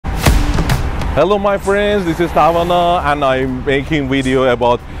Hello my friends, this is Sauna and I'm making video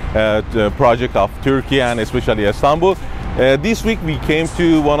about the project of Turkey and especially Istanbul. This week we came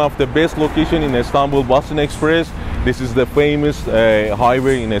to one of the best locations in Istanbul, BasinExpress. This is the famous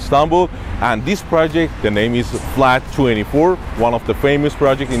highway in Istanbul, and this project, the name is Flat 24, one of the famous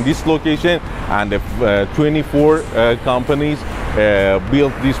projects in this location, and the 24 companies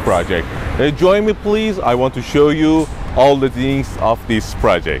built this project. Join me please, I want to show you all the things of this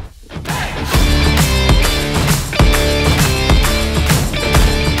project.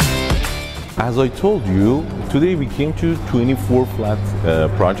 As I told you, today we came to 24 flat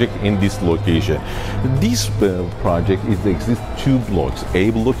project in this location. This project exists two blocks,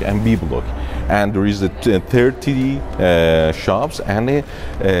 A block and B block, and there is a 30 shops and a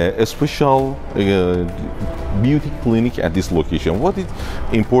special beauty clinic at this location. What is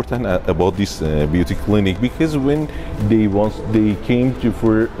important about this beauty clinic? Because when they came to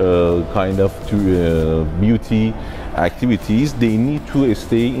for kind of beauty activities, they need to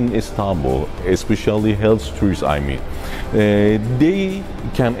stay in Istanbul, especially health tourists. I mean, they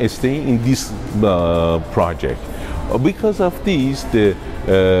can stay in this project. Because of this, the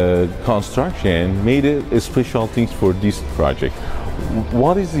construction made a special things for this project.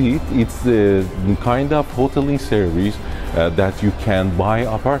 What is it? It's the kind of hoteling service that you can buy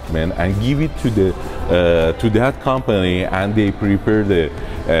apartment and give it to that company, and they prepare the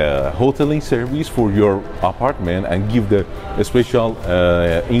hoteling service for your apartment and give the special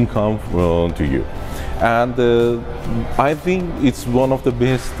income to you. And I think it's one of the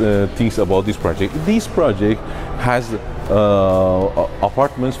best things about this project. This project has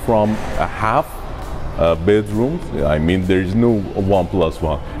apartments from half bedrooms. I mean, there is no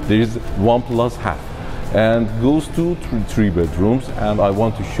 1+1. There is 1+half, and goes to three bedrooms. And I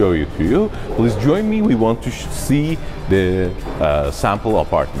want to show it to you. Please join me. We want to see the sample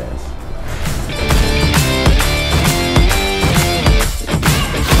apartments.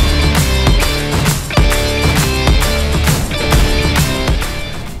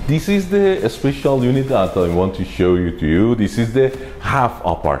 This is the special unit that I want to show you to you. This is the half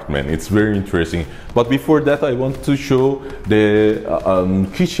apartment. It's very interesting. But before that, I want to show the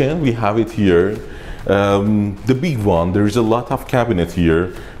kitchen. We have it here. The big one. There is a lot of cabinet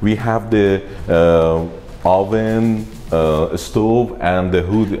here. We have the oven, stove, and the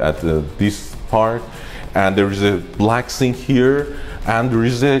hood at this part. And there is a black sink here. And there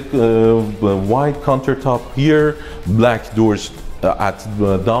is a white countertop here. Black doors at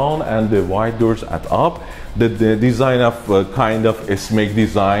down and the white doors at up. The design of kind of a SMEC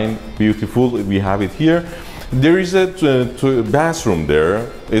design, beautiful. We have it here. There is a bathroom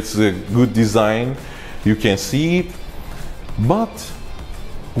there. It's a good design. You can see it. But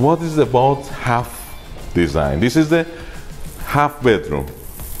what is about half design? This is the half bedroom.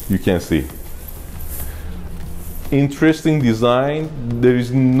 You can see. Interesting design. There is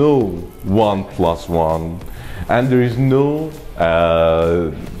no 1+1, and there is no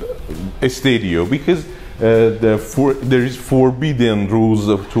a studio, because there is forbidden rules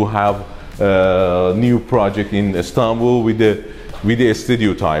to have new project in Istanbul with the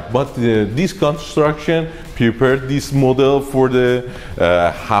studio type. But this construction prepared this model for the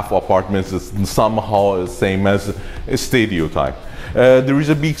half apartments, somehow same as a studio type. There is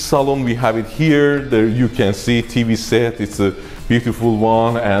a big salon. We have it here. There you can see TV set. It's a beautiful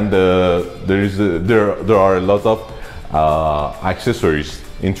one, and there are a lot of accessories.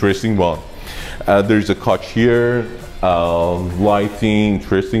 Interesting one. There is a couch here, lighting,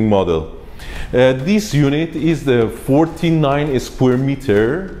 interesting model. This unit is the 49 square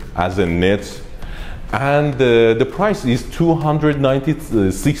meter as a net, and the price is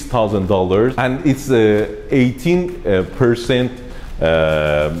 $296,000, and it's 18%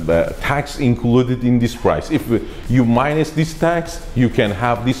 tax included in this price. If you minus this tax, you can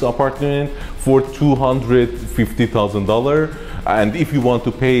have this apartment for $250,000, and if you want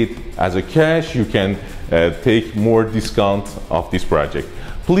to pay it as a cash, you can take more discount of this project.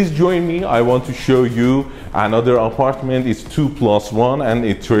 Please join me. I want to show you another apartment. It's 2+1 and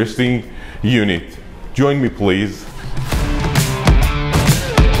interesting unit. Join me please.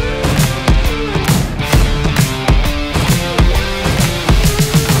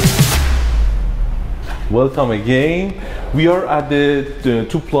 Welcome again. We are at the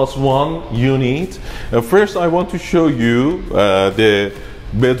 2+1 unit. First, I want to show you the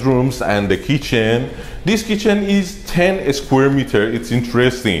bedrooms and the kitchen. This kitchen is 10 square meter. It's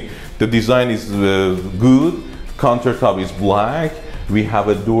interesting. The design is good. Countertop is black. We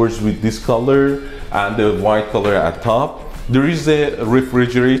have doors with this color and the white color at top. There is a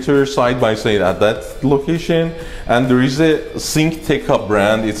refrigerator side by side at that location, and there is a sink take-up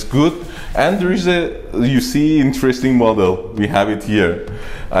brand. It's good, and there is a, you see, interesting model. We have it here.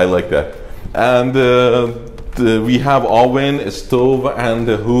 I like that. And we have oven, a stove, and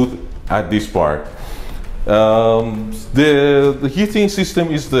the hood at this part. The heating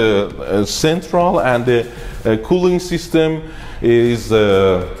system is the central, and the cooling system is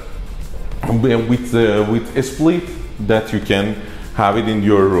with a split that you can have it in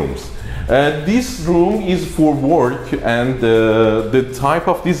your rooms. This room is for work, and the type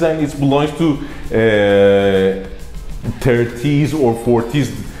of design is belongs to 30s or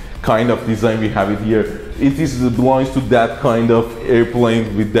 40s kind of design. We have it here. It belongs to that kind of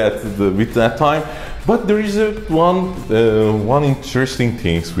airplane with that time. But there is one interesting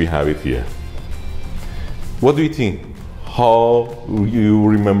things we have it here. What do you think? How you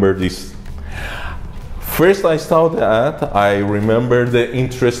remember this? First, I saw that, I remember the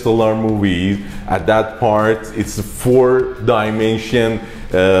Interstellar movie. At that part, it's a 4-dimension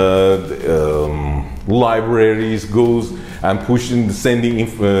libraries goes and pushing, sending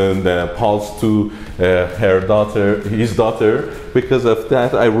the pulse to his daughter. Because of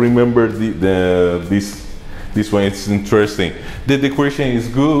that, I remember this one. It's interesting. The decoration is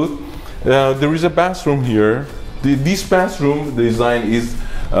good. There is a bathroom here. This bathroom design is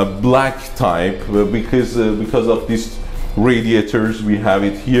a black type because of these radiators. We have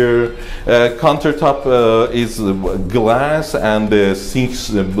it here. Countertop is glass, and the sinks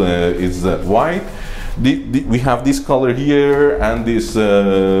is white. We have this color here, and this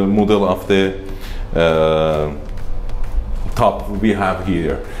model of the top we have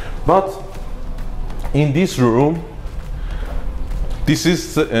here. But in this room, this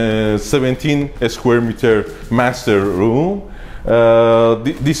is 17 square meter master room.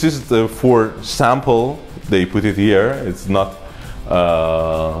 This is for sample. They put it here. It's not.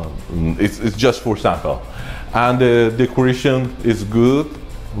 It's just for sample, and the decoration is good.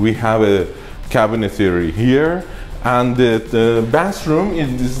 We have a cabinetry here, and the bathroom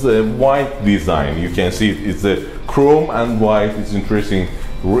is a white design. You can see it's a chrome and white. It's interesting.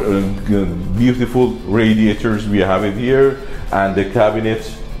 Beautiful radiators. We have it here, and the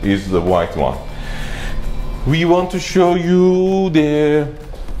cabinet is the white one. We want to show you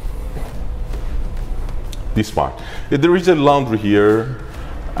this part. There is a laundry here,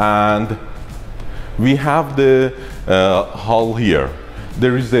 and we have the hall here.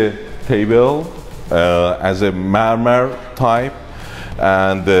 There is a table as a marmar type,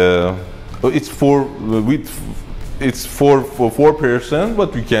 and it's for 4 person,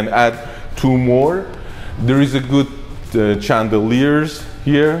 but we can add 2 more. There is a good chandeliers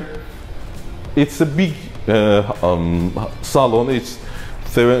here. It's a big salon. It's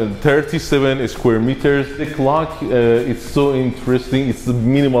 37 square meters. The clock, it's so interesting. It's a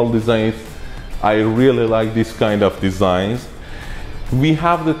minimal design. I really like this kind of designs. We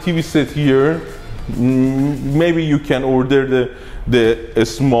have the TV set here. Maybe you can order a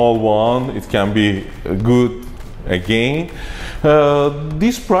small one. It can be good again.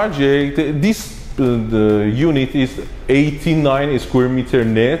 This project, the unit is 89 square meter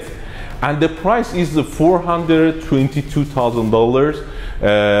net, and the price is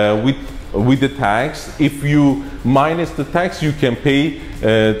 $422,000 with the tax. If you minus the tax, you can pay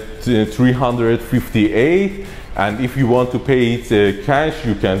 358, and if you want to pay it cash,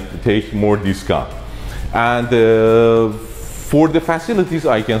 you can take more discount. And for the facilities,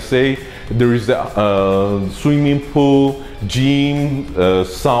 I can say there is a swimming pool, gym,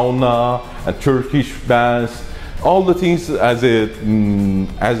 sauna, a Turkish bath. All the things as a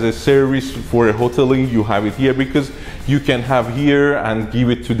service for a hoteling, you have it here, because you can have here and give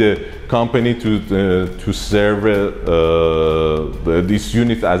it to the company to serve this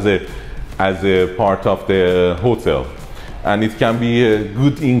unit as a part of the hotel, and it can be a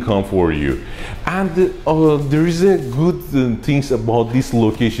good income for you. And there is a good things about this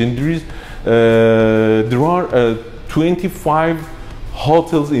location. There are 25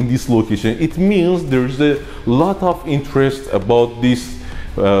 hotels in this location. It means there's a lot of interest about these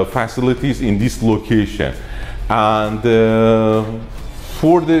facilities in this location, and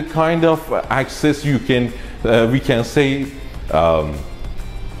for the kind of access you can we can say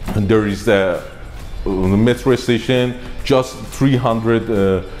there is a metro station just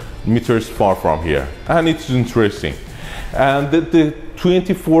 300 meters far from here, and it's interesting. And the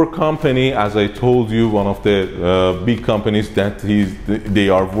 24 company, as I told you, one of the big companies that they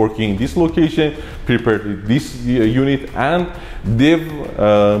are working in this location, prepared this unit, and dev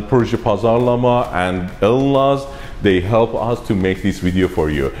proje pazarlama and Elnaz, they help us to make this video for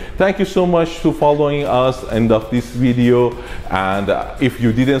you. Thank you so much for following us end of this video, and if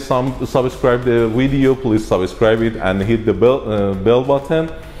you didn't subscribe the video, please subscribe it and hit the bell button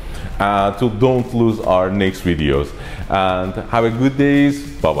to don't lose our next videos. And have a good days.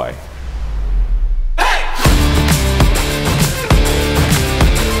 Bye bye.